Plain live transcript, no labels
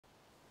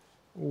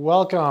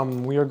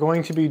Welcome. We are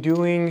going to be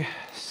doing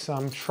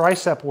some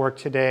tricep work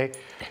today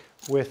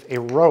with a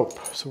rope.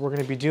 So we're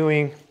going to be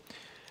doing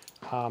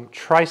overhead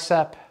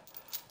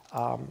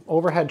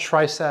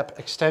tricep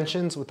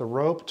extensions with a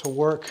rope to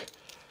work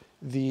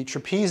the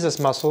trapezius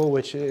muscle,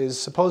 which is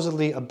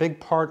supposedly a big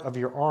part of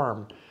your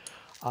arm.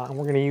 And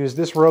we're going to use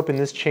this rope and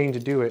this chain to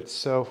do it.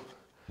 So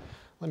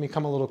let me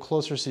come a little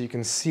closer so you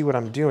can see what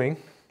I'm doing.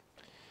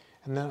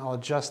 And then I'll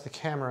adjust the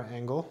camera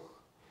angle.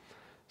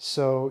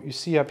 So you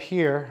see up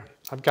here,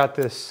 I've got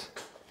this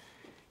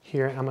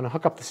here, and I'm going to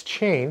hook up this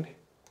chain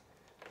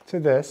to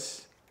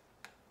this.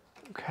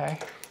 Okay.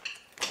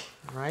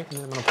 All right, and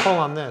then I'm going to pull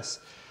on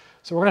this.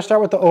 So we're going to start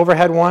with the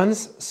overhead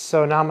ones.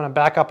 So now I'm going to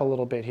back up a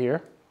little bit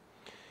here.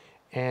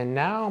 And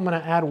now I'm going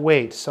to add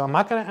weight. So I'm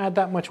not going to add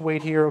that much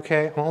weight here,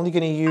 okay? I'm only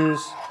going to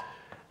use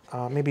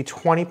maybe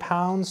 20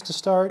 pounds to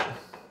start.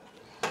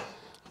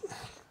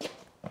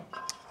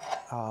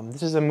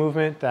 This is a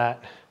movement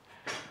that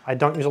I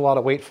don't use a lot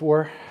of weight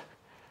for.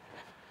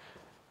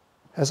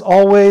 As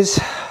always,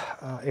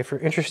 if you're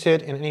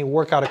interested in any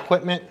workout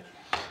equipment,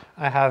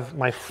 I have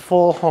my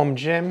full home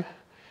gym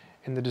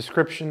in the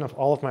description of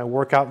all of my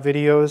workout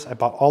videos. I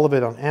bought all of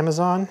it on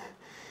Amazon,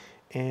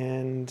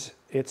 and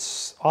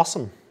it's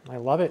awesome. I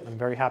love it. I'm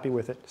very happy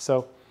with it.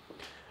 So,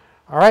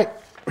 all right,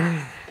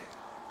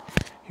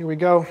 here we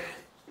go.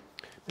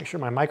 Make sure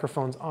my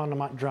microphone's on. I'm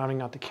not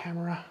drowning out the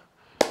camera.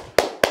 All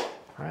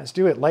right, let's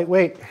do it.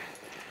 Lightweight.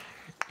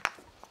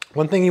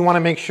 One thing you want to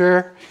make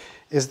sure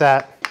is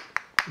that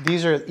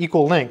these are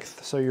equal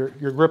length, so you're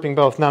gripping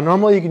both. Now,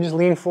 normally you can just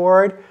lean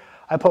forward.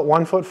 I put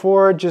one foot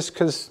forward just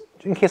because,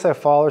 in case I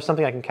fall or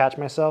something, I can catch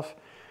myself.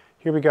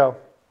 Here we go.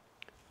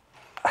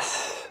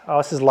 Oh,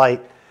 this is light.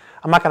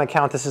 I'm not going to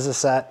count this as a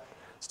set.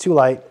 It's too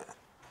light.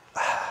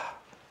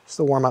 It's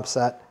the warm-up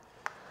set.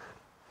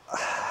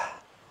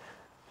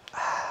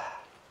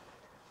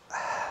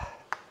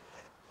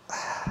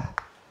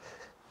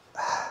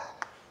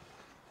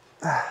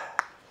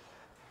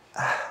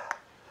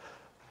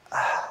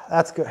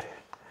 That's good.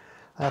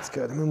 That's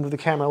good. I'm going to move the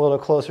camera a little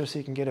closer so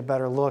you can get a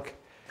better look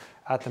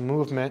at the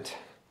movement.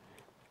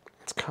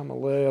 Let's come a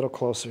little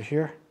closer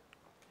here.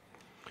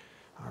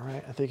 All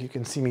right, I think you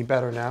can see me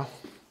better now.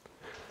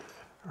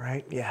 All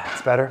right, yeah,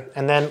 it's better.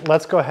 And then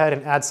let's go ahead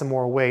and add some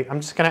more weight. I'm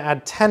just going to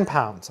add 10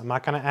 pounds. I'm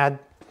not going to add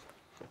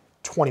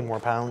 20 more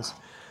pounds.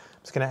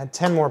 I'm just going to add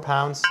 10 more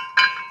pounds.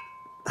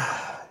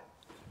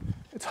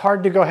 It's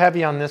hard to go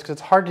heavy on this because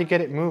it's hard to get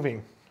it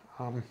moving.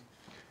 All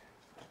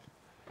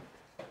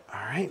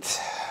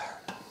right.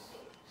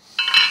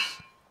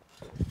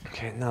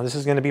 Okay, now this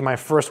is going to be my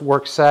first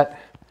work set.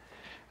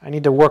 I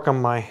need to work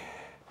on I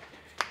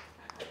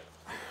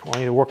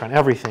need to work on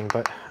everything,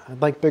 but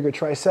I'd like bigger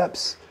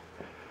triceps.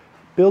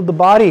 Build the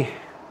body,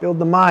 build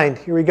the mind.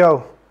 Here we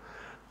go.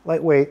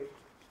 Lightweight.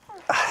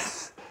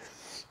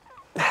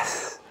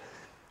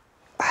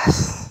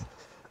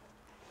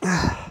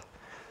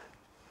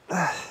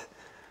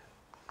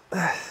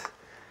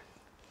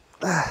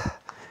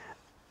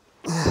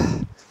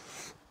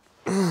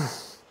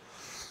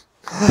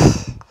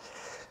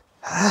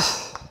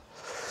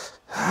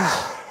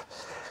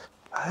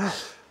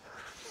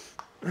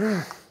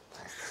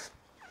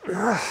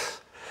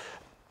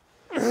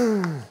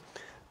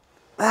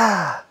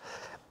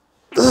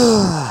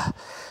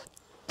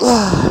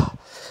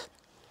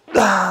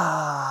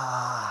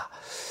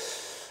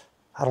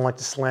 I don't like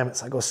to slam it,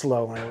 so I go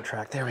slow when I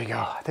retract. There we go.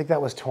 I think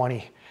that was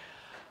 20.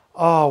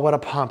 Oh, what a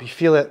pump. You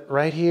feel it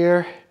right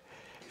here.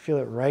 You feel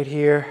it right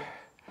here.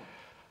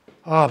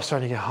 Oh, I'm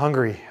starting to get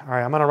hungry. All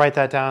right, I'm going to write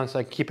that down so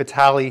I can keep a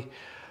tally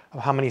of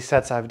how many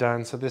sets I've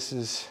done. So this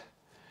is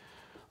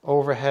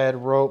overhead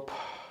rope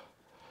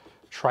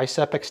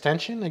tricep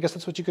extension. I guess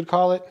that's what you could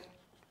call it.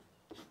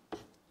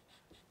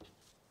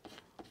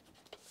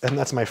 And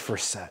that's my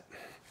first set.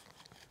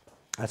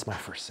 That's my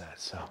first set.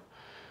 So,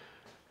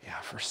 yeah,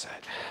 first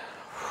set.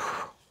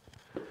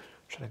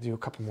 Should I do a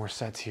couple more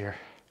sets here?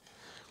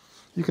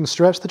 You can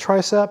stretch the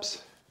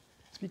triceps.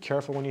 Just be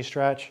careful when you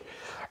stretch.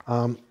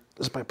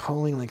 Just by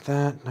pulling like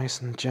that,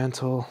 nice and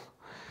gentle.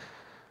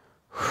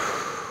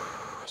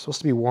 It's supposed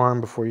to be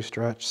warm before you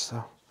stretch, so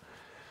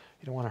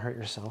you don't want to hurt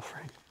yourself,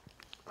 right?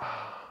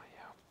 Oh,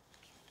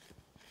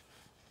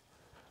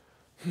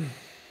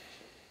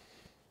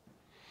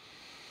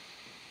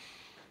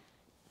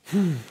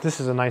 yeah. This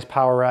is a nice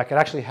power rack. It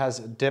actually has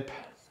dip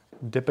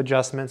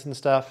adjustments and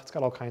stuff. It's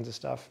got all kinds of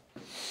stuff.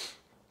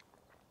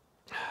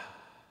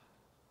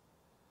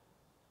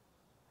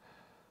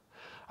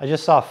 I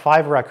just saw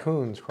 5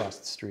 raccoons cross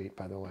the street,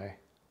 by the way.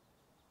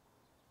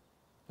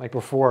 Like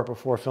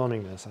before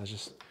filming this, I was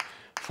just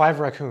 5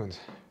 raccoons.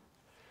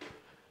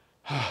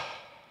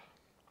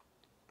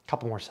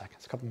 Couple more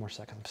seconds.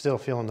 I'm still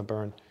feeling the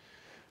burn.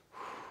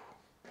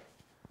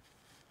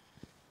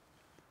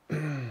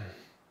 I'm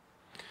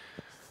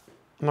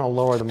going to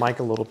lower the mic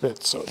a little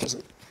bit so it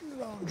doesn't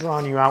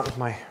drown you out with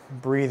my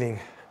breathing.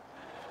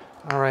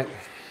 All right.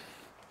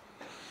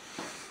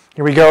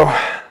 Here we go.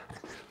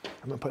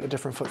 I'm going to put a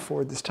different foot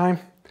forward this time.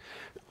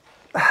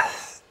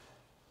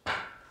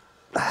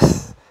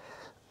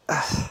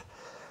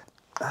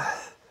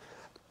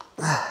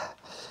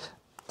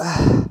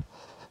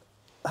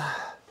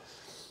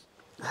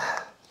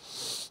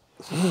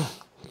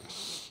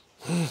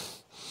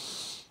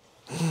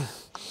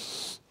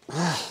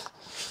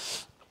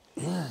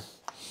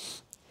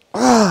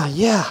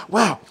 Yeah,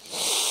 wow.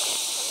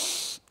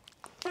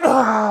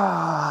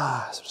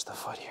 So just the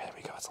foot here. There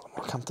we go. It's a little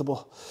more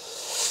comfortable.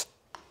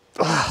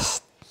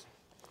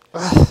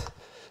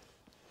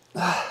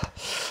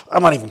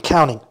 I'm not even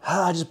counting.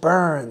 It just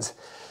burns.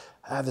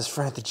 I have this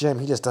friend at the gym.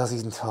 He just does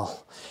these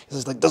until he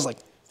just does like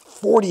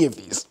 40 of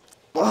these.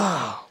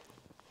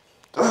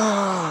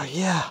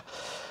 Yeah.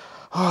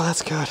 Oh,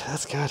 that's good.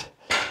 That's good.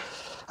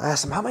 I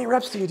asked him, how many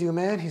reps do you do,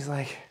 man? He's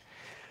like,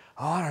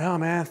 oh, I don't know,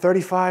 man,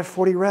 35,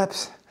 40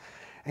 reps.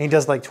 And he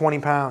does like 20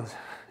 pounds.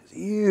 He's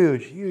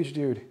huge, huge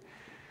dude.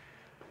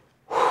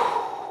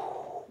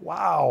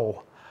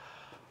 Wow.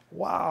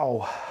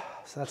 Wow.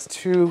 So that's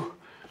two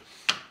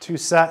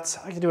sets.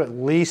 I can do at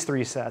least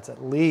 3 sets,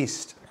 at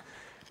least.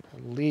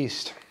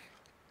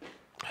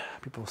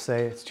 People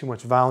say it's too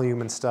much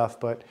volume and stuff,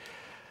 but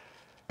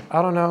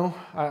I don't know.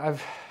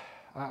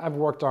 I've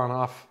worked out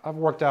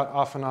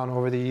off and on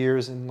over the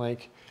years, and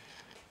like,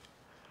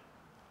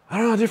 I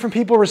don't know, different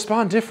people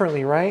respond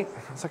differently, right?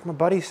 It's like my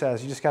buddy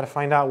says, you just got to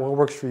find out what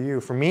works for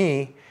you. For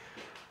me,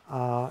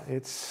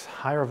 it's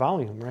higher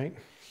volume, right?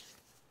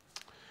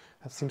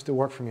 That seems to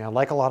work for me. I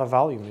like a lot of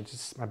volume. It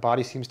just, my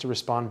body seems to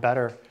respond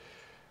better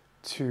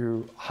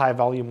to high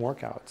volume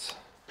workouts.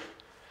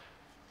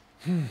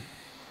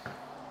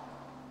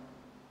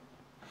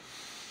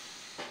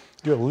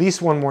 Do at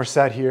least one more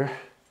set here.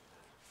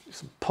 Do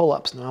some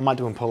pull-ups. No, I'm not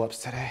doing pull-ups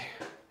today.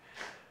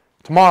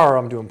 Tomorrow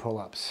I'm doing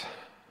pull-ups.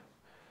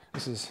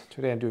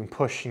 Today I'm doing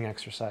pushing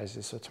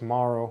exercises. So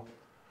tomorrow,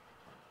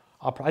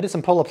 I did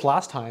some pull-ups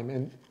last time,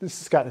 and this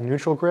has got a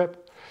neutral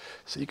grip.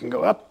 So you can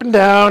go up and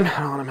down.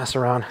 I don't want to mess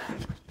around.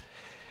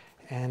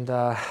 And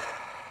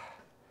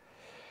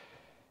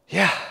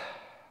yeah,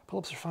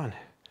 pull-ups are fun.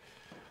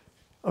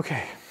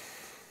 Okay.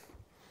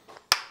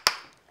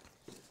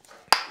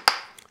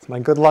 It's my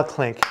good luck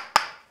clink.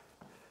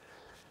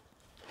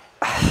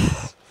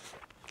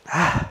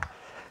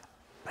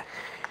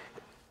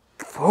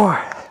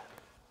 4,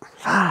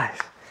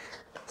 5,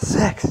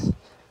 6.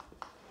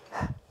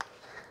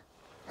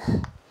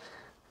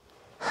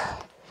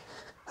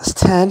 That's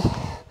 10.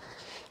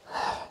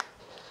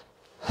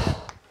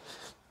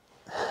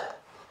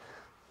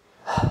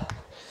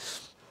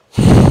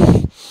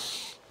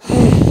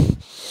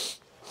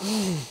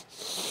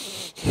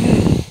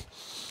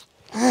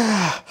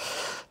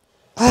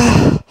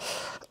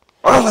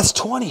 Oh, that's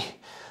 20.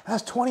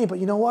 That's 20, but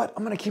you know what?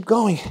 I'm going to keep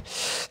going.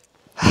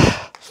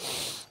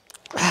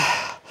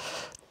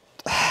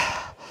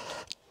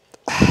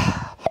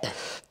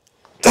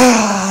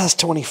 That's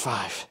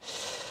 25.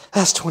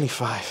 That's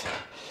 25.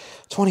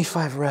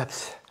 25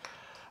 reps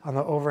on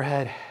the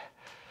overhead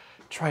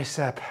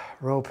tricep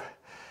rope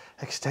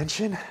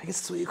extension. I guess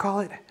that's what you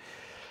call it.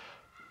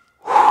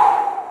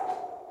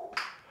 Oh,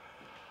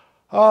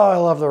 I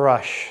love the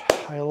rush.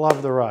 I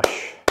love the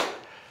rush.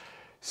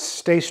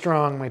 Stay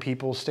strong, my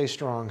people. Stay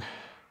strong.